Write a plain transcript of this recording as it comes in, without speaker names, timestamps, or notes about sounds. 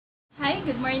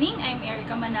good morning. I'm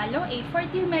Erica Manalo, a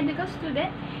 4th-year medical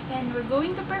student, and we're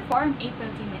going to perform a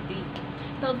pelvimetry.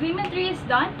 Pelvimetry is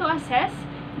done to assess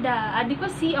the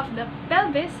adequacy of the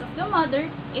pelvis of the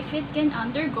mother if it can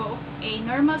undergo a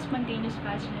normal spontaneous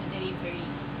vaginal delivery.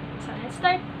 So let's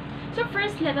start. So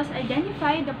first, let us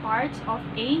identify the parts of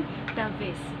a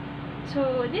pelvis.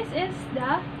 So this is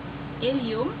the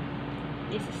ilium,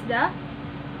 this is the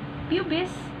pubis,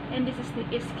 and this is the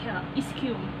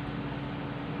ischium.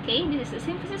 Okay, this is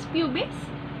the symphysis pubis,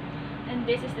 and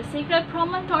this is the sacral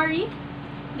promontory,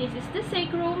 this is the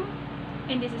sacrum,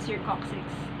 and this is your coccyx.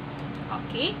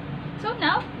 Okay, so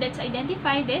now let's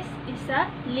identify this is a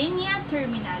linea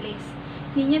terminalis.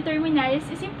 Linea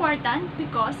terminalis is important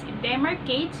because it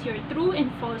demarcates your true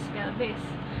and false pelvis.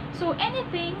 So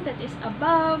anything that is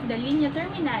above the linea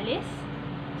terminalis,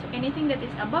 so anything that is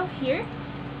above here,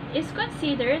 is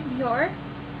considered your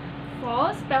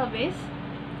false pelvis.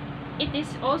 It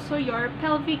is also your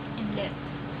pelvic inlet.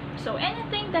 So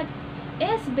anything that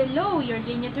is below your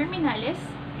linea terminalis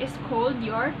is called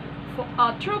your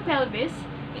true pelvis.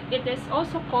 It is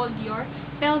also called your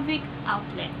pelvic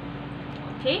outlet.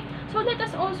 Okay, so let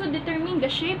us also determine the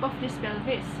shape of this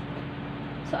pelvis.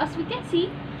 So as we can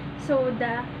see, so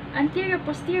the anterior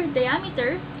posterior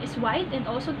diameter is wide, and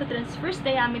also the transverse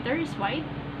diameter is wide,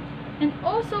 and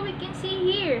also we can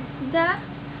see here the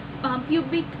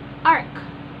pubic arc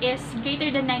is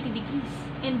greater than 90 degrees,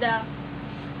 and the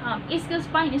ischial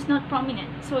spine is not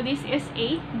prominent. So this is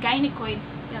a gynecoid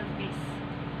pelvis.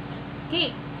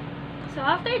 Okay, so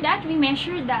after that we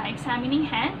measure the examining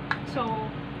hand.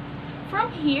 So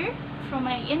from here, from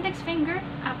my index finger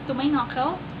up to my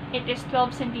knuckle, it is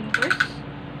 12 centimeters.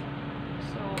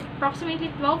 So approximately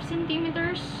 12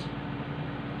 centimeters.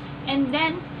 And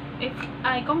then if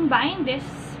I combine this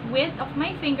width of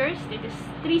my fingers, it is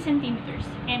 3 centimeters.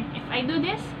 And if I do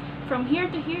this from here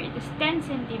to here, it is 10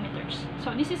 centimeters.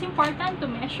 So this is important to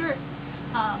measure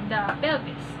the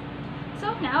pelvis.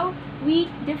 So now we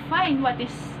define what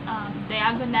is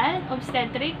diagonal,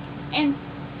 obstetric, and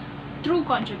true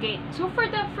conjugate. So for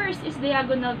the first is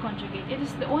diagonal conjugate. It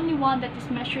is the only one that is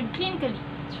measured clinically.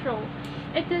 So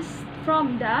it is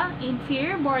from the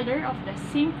inferior border of the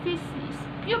symphysis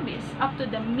pubis up to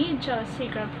the medial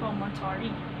sacral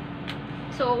promontory.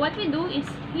 So what we do is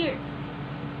here,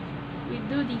 we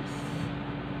do this.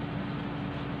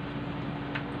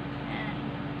 And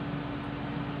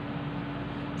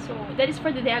so that is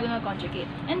for the diagonal conjugate.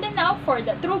 And then now for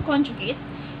the true conjugate,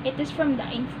 it is from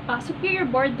the superior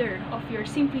border of your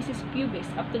symphysis pubis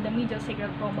up to the medial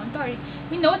sacral promontory.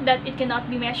 We note that it cannot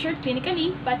be measured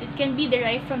clinically, but it can be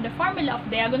derived from the formula of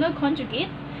diagonal conjugate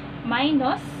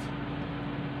minus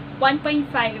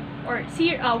 1.5 or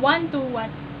 1 to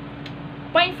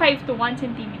 0.5 to 1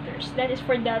 centimeters. That is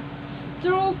for the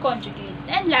true conjugate.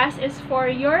 And last is for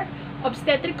your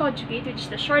obstetric conjugate, which is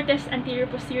the shortest anterior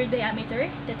posterior diameter.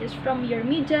 That is from your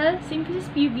medial symphysis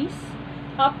pubis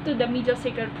up to the medial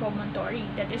sacral promontory.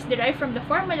 That is derived from the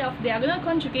formula of diagonal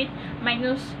conjugate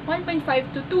minus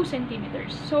 1.5 to 2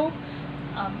 centimeters. So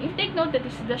if you take note that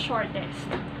this is the shortest,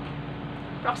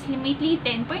 approximately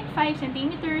 10.5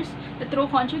 centimeters. The true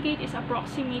conjugate is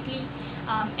approximately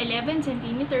 11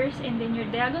 centimeters, and then your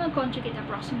diagonal conjugate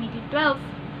approximately 12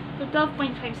 to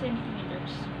 12.5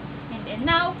 centimeters. And then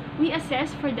now we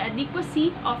assess for the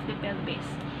adequacy of the pelvis.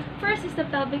 First is the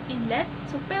pelvic inlet.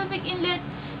 So pelvic inlet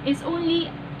is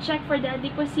only checked for the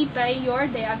adequacy by your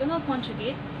diagonal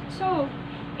conjugate. So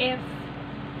if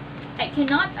I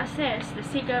cannot assess the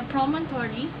sacral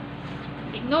promontory,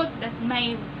 take note that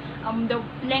my the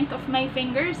length of my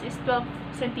fingers is 12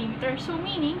 centimeters. So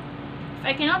meaning, if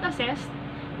I cannot assess,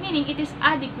 meaning it is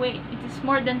adequate. It is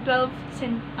more than 12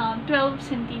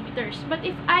 centimeters. But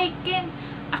if I can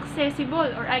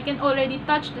accessible, or I can already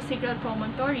touch the sacral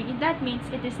promontory, that means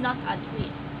it is not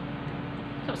adequate.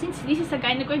 So since this is a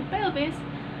gynecoid pelvis,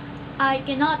 I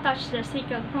cannot touch the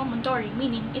sacral promontory,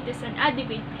 meaning it is an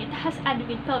adequate, it has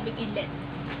adequate pelvic inlet.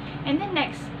 And then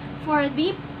next, for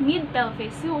the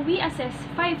mid-pelvis, so we assess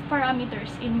 5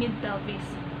 parameters in mid-pelvis.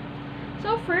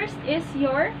 So first is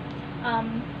your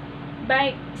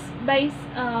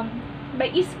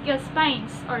ischial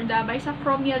spines, or the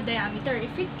bisacromial diameter.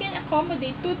 If it can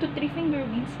accommodate 2 to 3 finger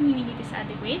widths, meaning it is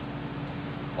adequate.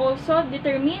 Also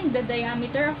determine the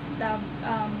diameter of the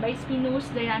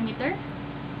bispinous diameter.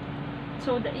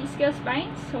 So the ischial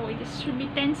spines, so it should be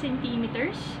 10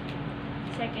 centimeters.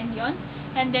 Second yon.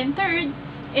 And then third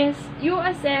is you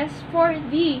assess for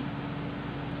the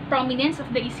prominence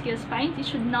of the ischial spines. It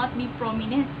should not be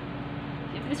prominent.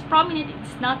 If it is prominent, it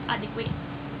is not adequate.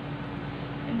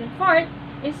 And then fourth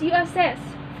is you assess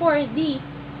for the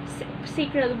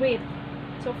sacral width.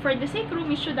 So for the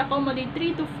sacrum, it should accommodate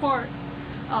 3 to 4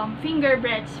 finger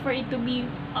breadths for it to be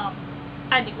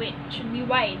adequate. It should be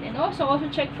wide. And also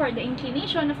check for the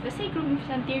inclination of the sacrum, if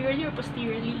it's anteriorly or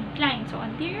posteriorly inclined. So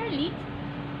anteriorly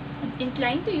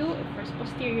inclined to you, first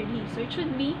posteriorly. So it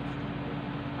should be,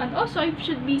 and also it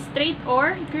should be straight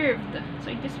or curved.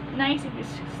 So it is nice if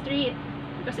it's straight,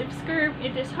 because if it's curved,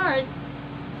 it is hard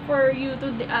for you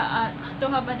to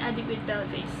have an adequate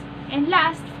pelvis. And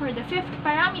last, for the fifth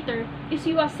parameter, is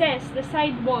you assess the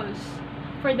side walls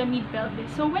for the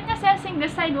mid-pelvis. So when assessing the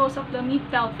side walls of the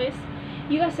mid-pelvis,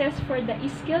 you assess for the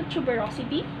ischial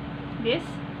tuberosity, this,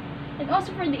 and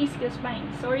also for the ischial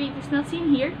spine. Sorry, it is not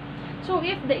seen here. So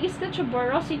if the ischial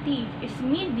tuberosity is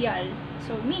medial,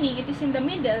 so meaning it is in the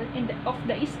middle of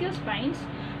the ischial spines,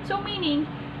 so meaning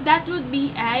that would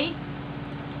be a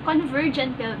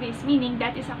convergent pelvis, meaning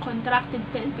that is a contracted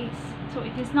pelvis. So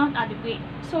it is not adequate.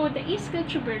 So the ischial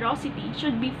tuberosity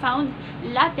should be found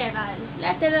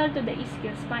lateral to the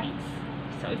ischial spines.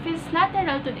 So if it's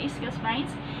lateral to the ischial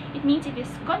spines, it means it is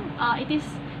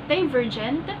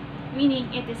divergent,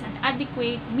 meaning it is an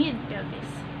adequate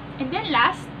mid-pelvis. And then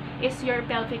last is your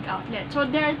pelvic outlet. So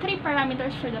there are 3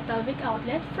 parameters for the pelvic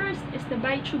outlet. First is the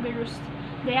bituberous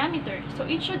diameter. So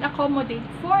it should accommodate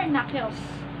 4 knuckles.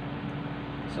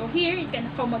 So here, it can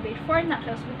accommodate 4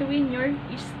 knuckles between your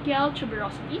ischial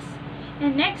tuberosities.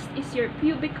 And next is your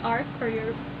pubic arc, or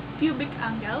your pubic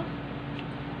angle.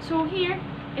 So here,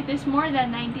 it is more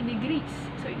than 90 degrees.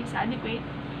 So it is adequate.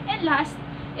 And last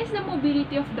is the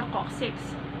mobility of the coccyx.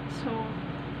 So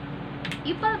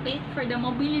you palpate for the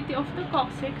mobility of the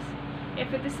coccyx,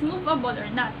 if it is movable or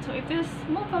not. So if it is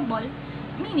movable,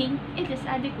 meaning it is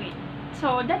adequate.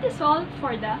 So that is all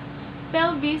for the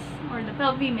pelvis or the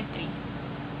pelvimetry.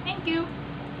 Thank you.